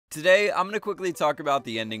Today, I'm going to quickly talk about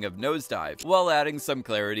the ending of Nosedive, while adding some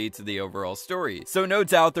clarity to the overall story, so no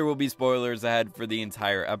doubt there will be spoilers ahead for the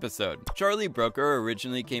entire episode. Charlie Brooker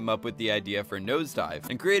originally came up with the idea for Nosedive,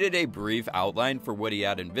 and created a brief outline for what he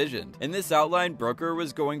had envisioned. In this outline, Brooker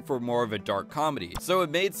was going for more of a dark comedy, so it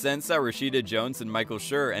made sense that Rashida Jones and Michael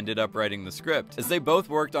Schur ended up writing the script, as they both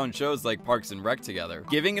worked on shows like Parks and Rec together,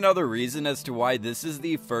 giving another reason as to why this is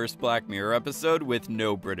the first Black Mirror episode with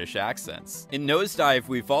no British accents. In Nosedive,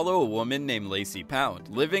 we follow a woman named Lacey Pound,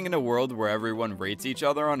 living in a world where everyone rates each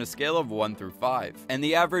other on a scale of 1 through 5, and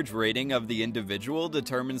the average rating of the individual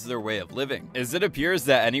determines their way of living, as it appears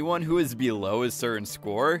that anyone who is below a certain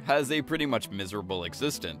score has a pretty much miserable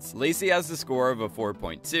existence. Lacey has a score of a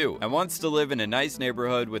 4.2, and wants to live in a nice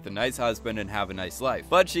neighborhood with a nice husband and have a nice life,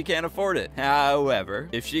 but she can't afford it. However,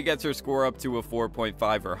 if she gets her score up to a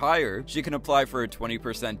 4.5 or higher, she can apply for a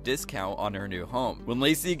 20% discount on her new home. When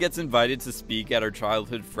Lacey gets invited to speak at her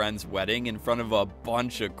childhood friend's wedding in front of a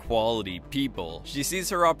bunch of quality people, she sees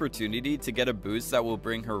her opportunity to get a boost that will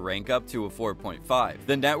bring her rank up to a 4.5.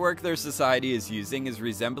 The network their society is using is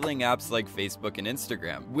resembling apps like Facebook and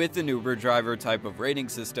Instagram, with an Uber driver type of rating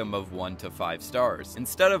system of 1 to 5 stars,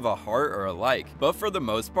 instead of a heart or a like. But for the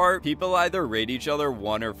most part, people either rate each other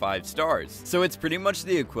 1 or 5 stars, so it's pretty much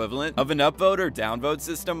the equivalent of an upvote or downvote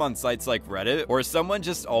system on sites like Reddit, or someone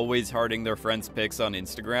just always hearting their friends' pics on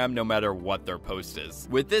Instagram no matter what their post is.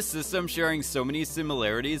 With this system sharing so many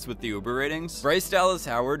similarities with the Uber ratings, Bryce Dallas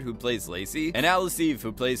Howard, who plays Lacey, and Alice Eve,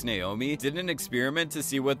 who plays Naomi, did an experiment to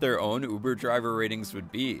see what their own Uber driver ratings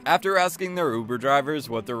would be. After asking their Uber drivers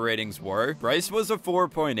what their ratings were, Bryce was a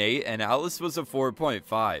 4.8 and Alice was a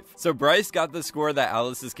 4.5. So Bryce got the score that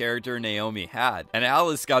Alice's character Naomi had, and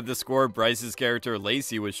Alice got the score Bryce's character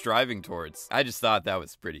Lacey was striving towards. I just thought that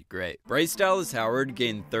was pretty great. Bryce Dallas Howard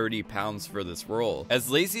gained 30 pounds for this role, as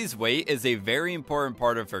Lacey's weight is a very important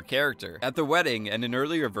part of her character. At the wedding and in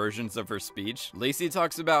earlier versions of her speech, Lacey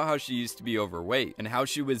talks about how she used to be overweight and how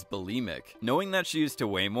she was bulimic. Knowing that she used to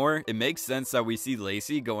weigh more, it makes sense that we see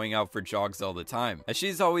Lacey going out for jogs all the time, as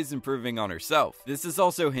she's always improving on herself. This is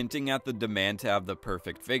also hinting at the demand to have the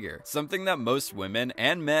perfect figure, something that most women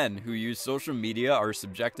and men who use social media are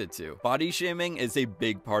subjected to. Body shaming is a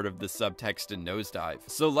big part of the subtext in Nosedive.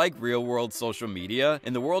 So like real world social media,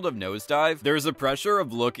 in the world of Nosedive, there's a pressure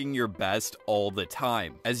of looking your best all the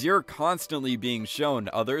time, as you're constantly being shown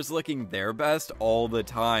others looking their best all the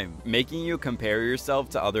time, making you compare yourself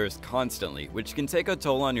to others constantly, which can take a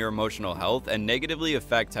toll on your emotional health and negatively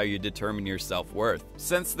affect how you determine your self-worth.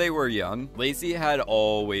 Since they were young, Lacey had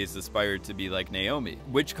always aspired to be like Naomi,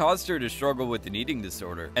 which caused her to struggle with an eating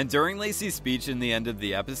disorder. And during Lacey's speech in the end of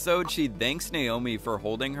the episode, she thanks Naomi for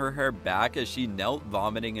holding her hair back as she knelt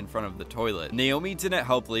vomiting in front of the toilet. Naomi didn't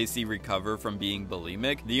help Lacey recover from being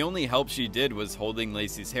bulimic. The only help she did was holding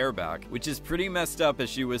Lacey's hair back, which is pretty messed up as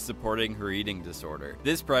she was supporting her eating disorder.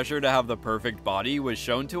 This pressure to have the perfect body was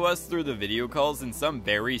shown to us through the video calls in some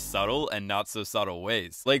very subtle and not so subtle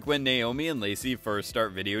ways. Like when Naomi and Lacey first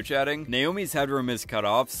start video chatting, Naomi's headroom is cut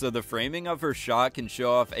off, so the framing of her shot can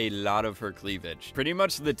show off a lot of her cleavage. Pretty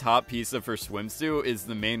much the top piece of her swimsuit is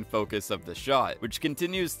the main focus of the shot, which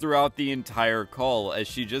continues throughout the entire call as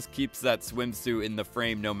she just keeps that swimsuit in the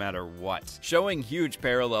frame no matter what, showing huge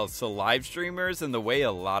parallels to live streamers and the way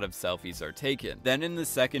a lot of selfies are taken. Then in the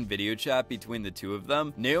second video chat between the two of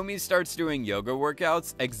them, Naomi starts doing yoga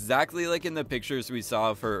workouts exactly like in the pictures we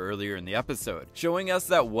saw of her earlier in the episode, showing us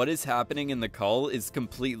that what is happening in the call is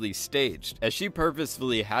completely staged, as she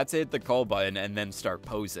purposefully had to hit the call button and then start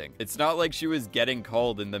posing. It's not like she was getting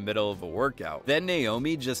called in the middle of a workout. Then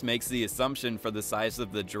Naomi just makes the assumption for the size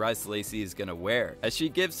of the dress Lacey is gonna wear, as she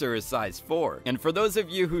gives her a size 4. And for those of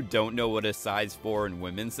you who don't know what a size 4 in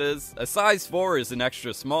women's is, a size 4 is an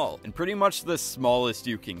extra small, and pretty much the smallest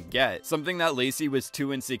you can get, something that Lacey was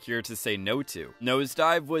too insecure to say no to.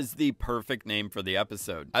 Nosedive was the perfect name for the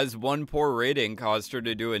episode, as one poor rating caused her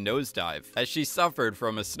to do a nosedive, as she suffered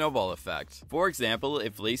from a snowball effect. For example,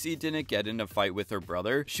 if Lacey didn't get in a fight with her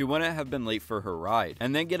brother, she wouldn't have been late for her ride,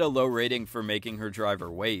 and then get a low rating for making her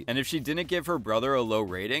driver wait. And if she didn't give her brother a low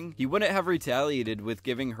rating, he wouldn't have retaliated with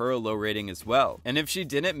giving her a low rating as well. And if she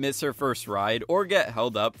didn't miss her first ride or get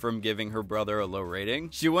held up from giving her brother a low rating,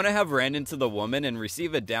 she wouldn't have ran into the woman and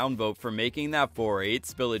receive a downvote for making that 4-8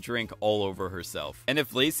 spill a drink all over herself. And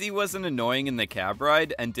if Lacey wasn't annoying in the cab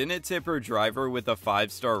ride and didn't tip her driver with a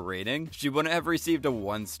 5-star rating, she wouldn't have received a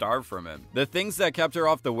 1 star from him. The things that kept her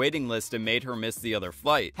off the waiting list and made her miss the other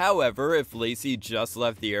flight. However, if Lacey just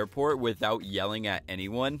left the airport without yelling at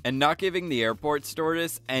anyone and not giving the airport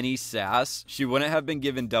stewardess any sass, she wouldn't have been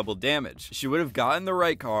given double damage. She would have gotten the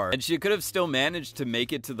right car and she could have still managed to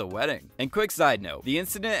make it to the wedding. And quick Side note, the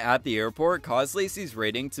incident at the airport caused Lacey's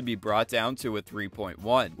rating to be brought down to a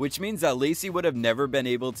 3.1, which means that Lacey would have never been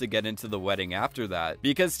able to get into the wedding after that,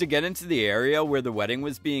 because to get into the area where the wedding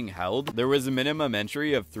was being held, there was a minimum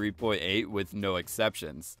entry of 3.8 with no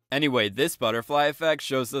exceptions. Anyway, this butterfly effect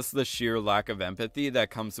shows us the sheer lack of empathy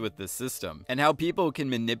that comes with this system, and how people can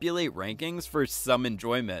manipulate rankings for some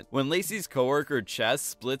enjoyment. When Lacey's coworker Chess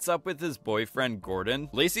splits up with his boyfriend Gordon,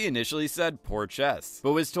 Lacey initially said poor Chess,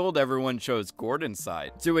 but was told everyone chose Gordon's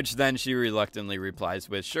side, to which then she reluctantly replies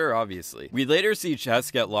with sure, obviously. We later see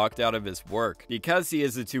Chess get locked out of his work because he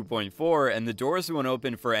is a 2.4 and the doors won't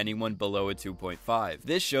open for anyone below a 2.5.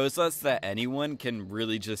 This shows us that anyone can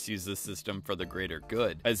really just use the system for the greater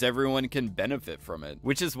good, as everyone can benefit from it,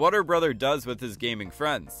 which is what her brother does with his gaming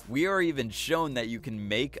friends. We are even shown that you can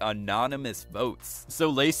make anonymous votes. So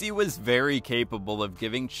Lacey was very capable of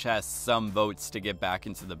giving Chess some votes to get back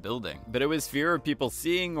into the building, but it was fear of people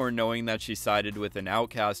seeing or knowing that she sided with an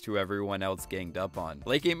outcast who everyone else ganged up on,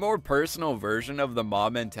 like a more personal version of the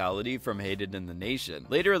mob mentality from Hated in the Nation.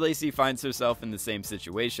 Later, Lacey finds herself in the same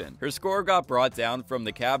situation. Her score got brought down from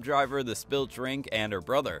the cab driver, the spilt drink, and her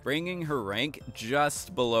brother, bringing her rank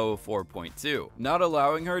just below 4.2, not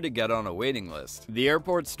allowing her to get on a waiting list. The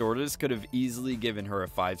airport stewardess could have easily given her a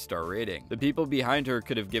 5-star rating. The people behind her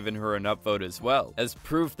could have given her an upvote as well. As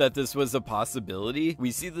proof that this was a possibility,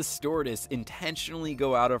 we see the stewardess intentionally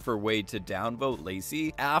go out of her way to downvote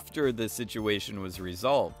Lacey after the situation was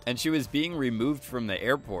resolved, and she was being removed from the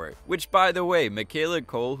airport. Which, by the way, Michaela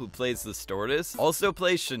Cole, who plays the stewardess, also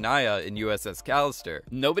plays Shania in USS Callister.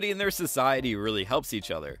 Nobody in their society really helps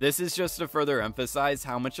each other. This is just to further emphasize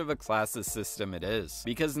how much of a classist system it is,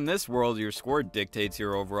 because in this world your score dictates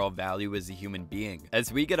your overall value as a human being,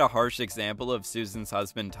 as we get a harsh example of Susan's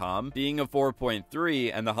husband Tom being a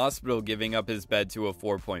 4.3 and the hospital giving up his bed to a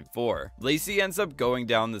 4.4. Lacey ends up going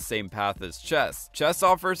down the same path as Chess. Chess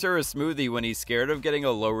offers her a smoothie when he's scared of getting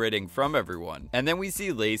a low rating from everyone, and then we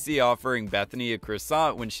see Lacey offering Bethany a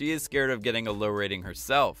croissant when she is scared of getting a low rating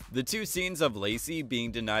herself. The two scenes of Lacey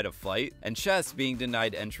being denied a flight and Chess being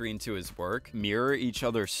denied entry into his work mirror each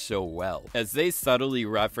other so well, as they subtly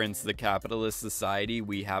reference the capitalist society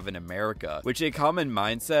we have in America, which a common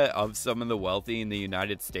mindset of some of the wealthy in the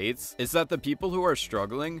United States is that the people who are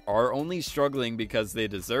struggling are only struggling because they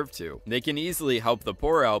deserve to. They can easily help the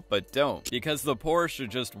poor out, but don't, because the poor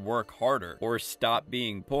should just work harder or stop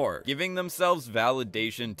being poor, giving themselves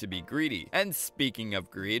validation to be greedy. And speaking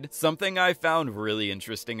of greed, something I found really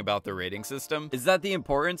interesting about the rating system is that the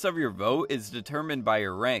importance of your vote is determined by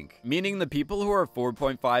your rank, meaning the people who are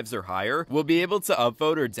 4.5s or higher will be able to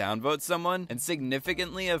upvote or downvote someone and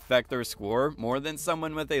significantly affect their score more than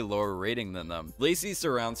someone with a lower rating than them. Lacey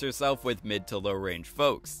surrounds herself with mid to low range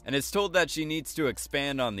folks and is told that she needs to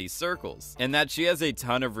expand on these circles, and that she has a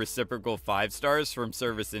ton of reciprocal 5 stars from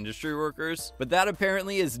service industry workers, but that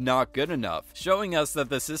apparently is not good enough, showing us that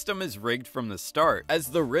the system is rigged from the start, as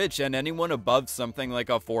the rich and anyone above something like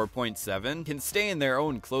a 4.7 can stay in their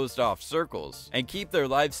own closed off circles and keep their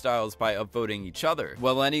lifestyles by upvoting each other,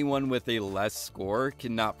 while anyone with a less score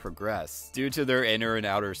cannot progress due to their inner and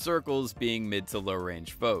outer circles being mid to low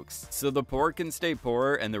range folks. So the poor can stay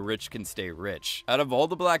poor and the rich can stay rich. Out of all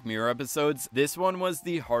the Black Mirror episodes, this one was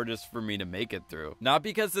the hardest for me to make it through. Not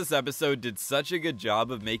because this episode did such a good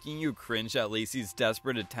job of making you cringe at Lacey's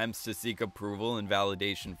desperate attempts to seek approval and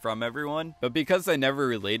validation from everyone, but because I never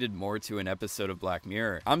related more to an episode of Black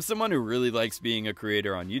Mirror. I'm someone who really likes being a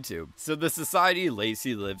creator on YouTube, so the society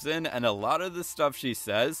Lacey lives in and a lot of the stuff she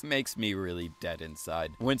says makes me really dead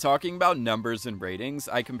inside. When talking about numbers and ratings,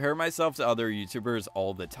 I compare myself to other YouTubers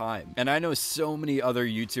all the time, and I know so many other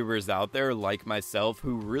YouTubers out there like myself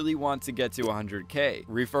who really want to get to 100k,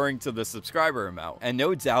 referring to the subscriber amount. And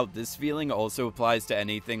no doubt this feeling also applies to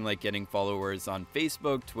anything like getting followers on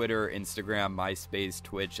Facebook, Twitter, Instagram, MySpace,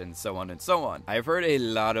 Twitch, and so on and so on. I've heard a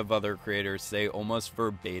lot of other creators say almost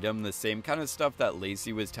verbatim the same kind of stuff that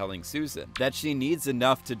Lacey was telling Susan, that she needs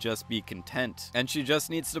enough to just be content, and she just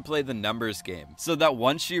needs to play the numbers game, so that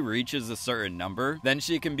once she reaches a certain number, then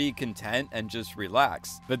she can be content and just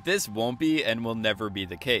relax. But this won't be and will never be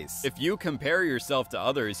the case. If you compare yourself to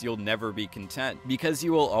others, you'll never be content, because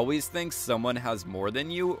you will always think someone has more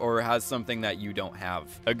than you or has something that you don't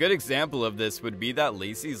have. A good example of this would be that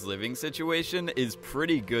Lacey's living situation is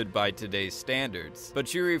pretty good by today's standards, but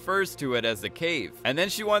she refers to it as a cave, and then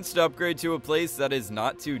she wants to upgrade to a place that is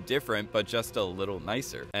not too different but just a little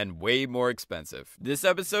nicer and way more expensive. This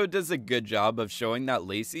episode does a good job of showing that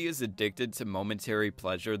Lacey is addicted to momentary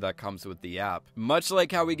pleasure that comes with the app, much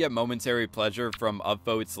like how we get momentary pleasure from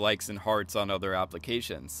upvotes, likes, and hearts on other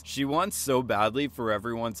applications. She wants so badly for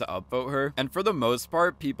everyone to upvote her, and for the most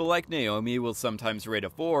part, people people like Naomi will sometimes rate a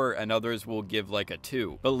 4 and others will give like a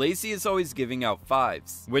 2, but Lacey is always giving out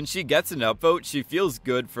 5s. When she gets an upvote, she feels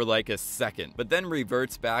good for like a second, but then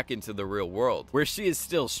reverts back into the real world, where she is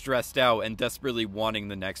still stressed out and desperately wanting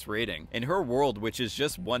the next rating. In her world, which is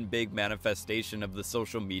just one big manifestation of the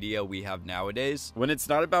social media we have nowadays, when it's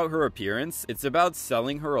not about her appearance, it's about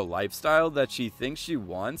selling her a lifestyle that she thinks she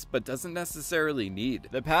wants but doesn't necessarily need.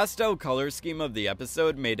 The pastel color scheme of the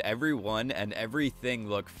episode made everyone and everything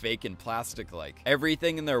look fake and plastic-like.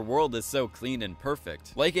 Everything in their world is so clean and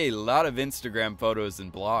perfect, like a lot of Instagram photos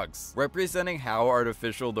and blogs, representing how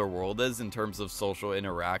artificial their world is in terms of social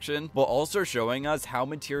interaction, but also showing us how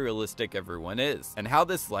materialistic everyone is, and how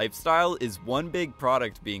this lifestyle is one big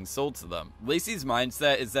product being sold to them. Lacey's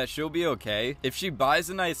mindset is that she'll be okay if she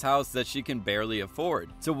buys a nice house that she can barely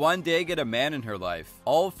afford, to one day get a man in her life,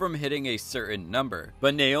 all from hitting a certain number.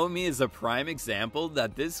 But Naomi is a prime example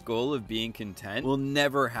that this goal of being content will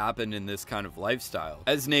never happen in this kind of lifestyle,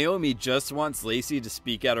 as Naomi just wants Lacey to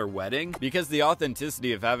speak at her wedding because the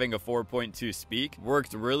authenticity of having a 4.2 speak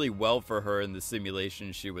worked really well for her in the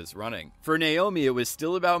simulation she was running. For Naomi, it was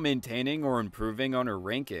still about maintaining or improving on her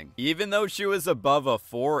ranking, even though she was above a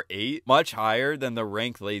 4.8, much higher than the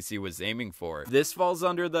rank Lacey was aiming for. This falls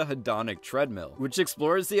under the hedonic treadmill, which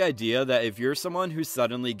explores the idea that if you're someone who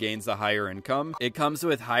suddenly gains a higher income, it comes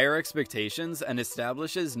with higher expectations and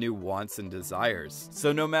establishes new wants and desires.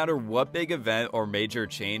 So no matter what big event or major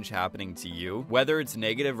change happening to you, whether it's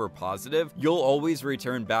negative or positive, you'll always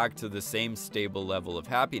return back to the same stable level of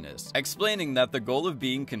happiness, explaining that the goal of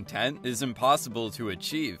being content is impossible to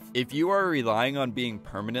achieve. If you are relying on being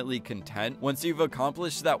permanently content once you've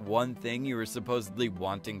accomplished that one thing you were supposedly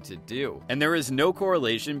wanting to do, and there is no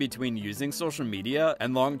correlation between using social media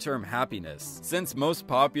and long-term happiness, since most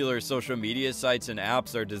popular social media sites and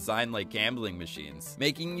apps are designed like gambling machines,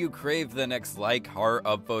 making you crave the next like, heart,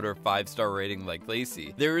 upvote, or 5-star rating like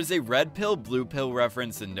Lacey. There is a red pill, blue pill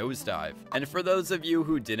reference in Nosedive, and for those of you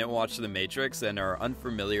who didn't watch The Matrix and are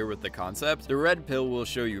unfamiliar with the concept, the red pill will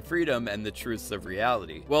show you freedom and the truths of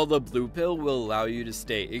reality, while the blue pill will allow you to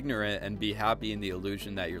stay ignorant and be happy in the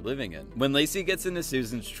illusion that you're living in. When Lacey gets into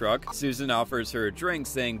Susan's truck, Susan offers her a drink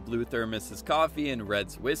saying blue thermos is coffee and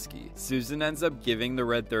red's whiskey. Susan ends up giving the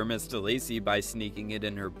red thermos to Lacey by sneaking it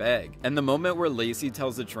in her bag, and the moment where Lacey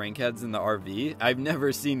tells the trainheads in the RV, "I've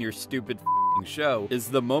never seen your stupid show," is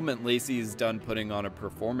the moment Lacey is done putting on a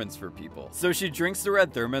performance for people. So she drinks the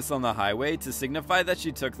red thermos on the highway to signify that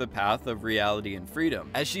she took the path of reality and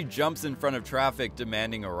freedom, as she jumps in front of traffic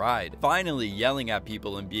demanding a ride, finally yelling at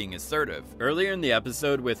people and being assertive. Earlier in the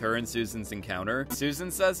episode with her and Susan's encounter,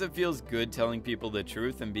 Susan says it feels good telling people the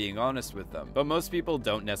truth and being honest with them, but most people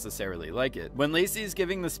don't necessarily like it. When Lacey is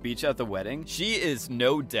giving the speech at the wedding, she is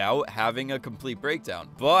no doubt having a complete breakdown,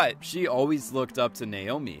 but she always looked up to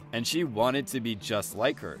Naomi, and she wanted to be just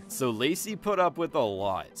like her. So Lacey put up with a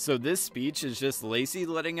lot. So this speech is just Lacey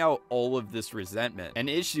letting out all of this resentment and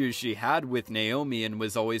issues she had with Naomi and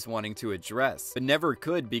was always wanting to address, but never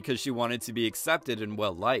could because she wanted to be accepted and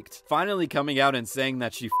well liked. Finally coming out and saying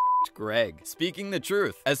that she Greg, speaking the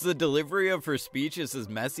truth, as the delivery of her speech is as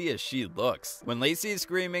messy as she looks. When Lacey is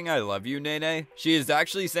screaming, "I love you, Nene," she is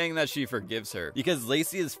actually saying that she forgives her, because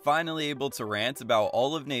Lacey is finally able to rant about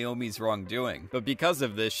all of Naomi's wrongdoing, but because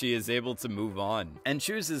of this, she is able to move on, and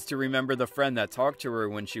chooses to remember the friend that talked to her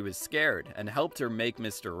when she was scared, and helped her make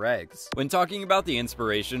Mr. Regs. When talking about the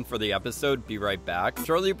inspiration for the episode Be Right Back,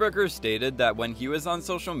 Charlie Brooker stated that when he was on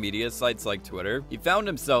social media sites like Twitter, he found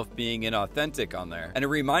himself being inauthentic on there, and it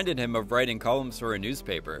reminded him of writing columns for a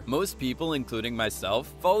newspaper. Most people, including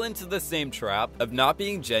myself, fall into the same trap of not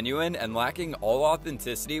being genuine and lacking all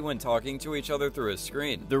authenticity when talking to each other through a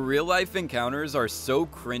screen. The real-life encounters are so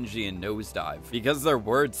cringy in Nosedive, because their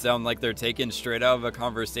words sound like they're taken straight out of a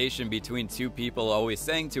conversation between two people always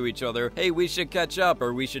saying to each other, "Hey, we should catch up,"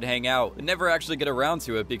 or "We should hang out," and never actually get around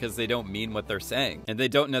to it because they don't mean what they're saying, and they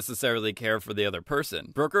don't necessarily care for the other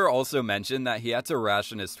person. Brooker also mentioned that he had to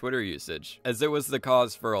ration his Twitter usage, as it was the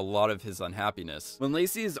cause for a lot of his unhappiness. When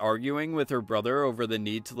Lacey is arguing with her brother over the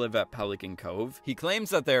need to live at Pelican Cove, he claims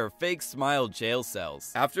that they are fake smile jail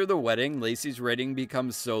cells. After the wedding, Lacey's rating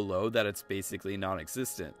becomes so low that it's basically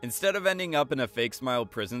non-existent. Instead of ending up in a fake smile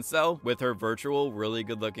prison cell with her virtual really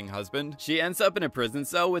good-looking husband, she ends up in a prison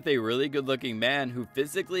cell with a really good-looking man who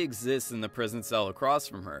physically exists in the prison cell across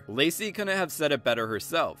from her. Lacey couldn't have said it better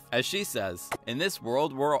herself, as she says, "In this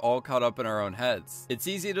world, we're all caught up in our own heads. It's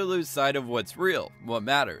easy to lose sight of what's real, what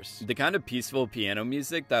matters. matters. The kind of peaceful piano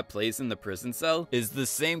music that plays in the prison cell is the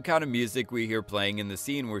same kind of music we hear playing in the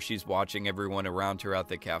scene where she's watching everyone around her at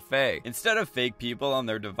the cafe. Instead of fake people on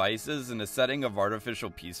their devices in a setting of artificial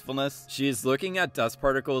peacefulness, she is looking at dust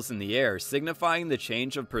particles in the air, signifying the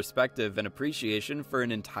change of perspective and appreciation for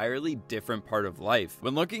an entirely different part of life.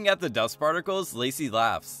 When looking at the dust particles, Lacey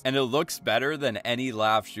laughs, and it looks better than any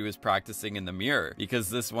laugh she was practicing in the mirror, because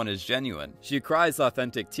this one is genuine. She cries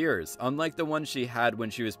authentic tears, unlike the one she had when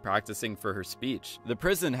she was practicing for her speech. The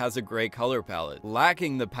prison has a gray color palette,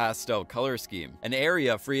 lacking the pastel color scheme, an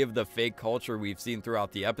area free of the fake culture we've seen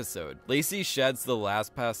throughout the episode. Lacey sheds the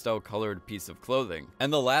last pastel colored piece of clothing,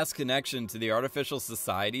 and the last connection to the artificial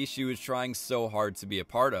society she was trying so hard to be a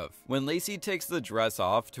part of. When Lacey takes the dress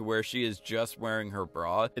off to where she is just wearing her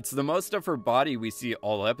bra, it's the most of her body we see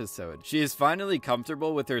all episode. She is finally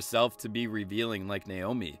comfortable with herself to be revealing like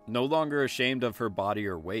Naomi, no longer ashamed of her body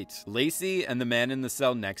or weight. Lacey and the man in the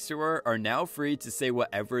cell next to her are now free to say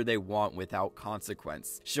whatever they want without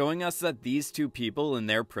consequence, showing us that these two people in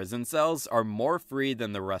their prison cells are more free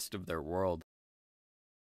than the rest of their world.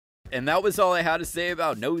 And that was all I had to say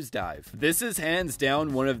about Nosedive. This is hands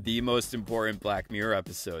down one of the most important Black Mirror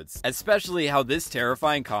episodes, especially how this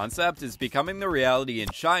terrifying concept is becoming the reality in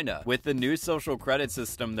China with the new social credit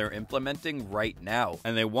system they're implementing right now,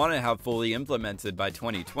 and they want to have fully implemented by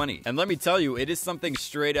 2020. And let me tell you, it is something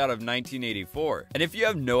straight out of 1984. And if you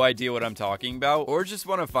have no idea what I'm talking about, or just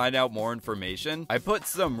want to find out more information, I put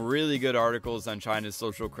some really good articles on China's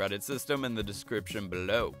social credit system in the description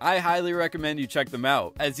below. I highly recommend you check them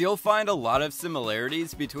out, as you'll find a lot of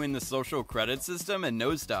similarities between the social credit system and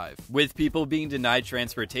Nosedive, with people being denied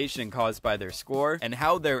transportation caused by their score, and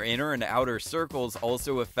how their inner and outer circles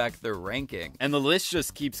also affect their ranking. And the list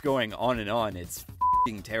just keeps going on and on. It's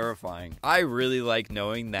terrifying. I really like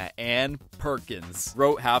knowing that Ann Perkins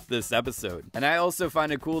wrote half this episode, and I also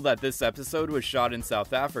find it cool that this episode was shot in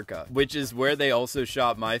South Africa, which is where they also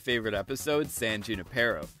shot my favorite episode, San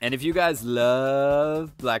Junipero. And if you guys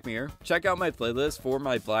love Black Mirror, check out my playlist for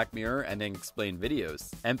my Black Mirror Ending Explained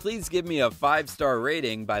videos. And please give me a 5-star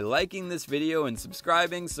rating by liking this video and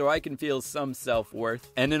subscribing so I can feel some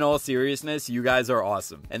self-worth. And in all seriousness, you guys are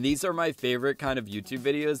awesome, and these are my favorite kind of YouTube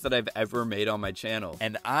videos that I've ever made on my channel,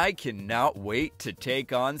 and I cannot wait to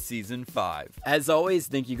take on season 5. As always,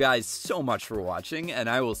 thank you guys so much for watching, and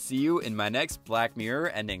I will see you in my next Black Mirror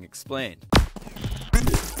Ending Explained.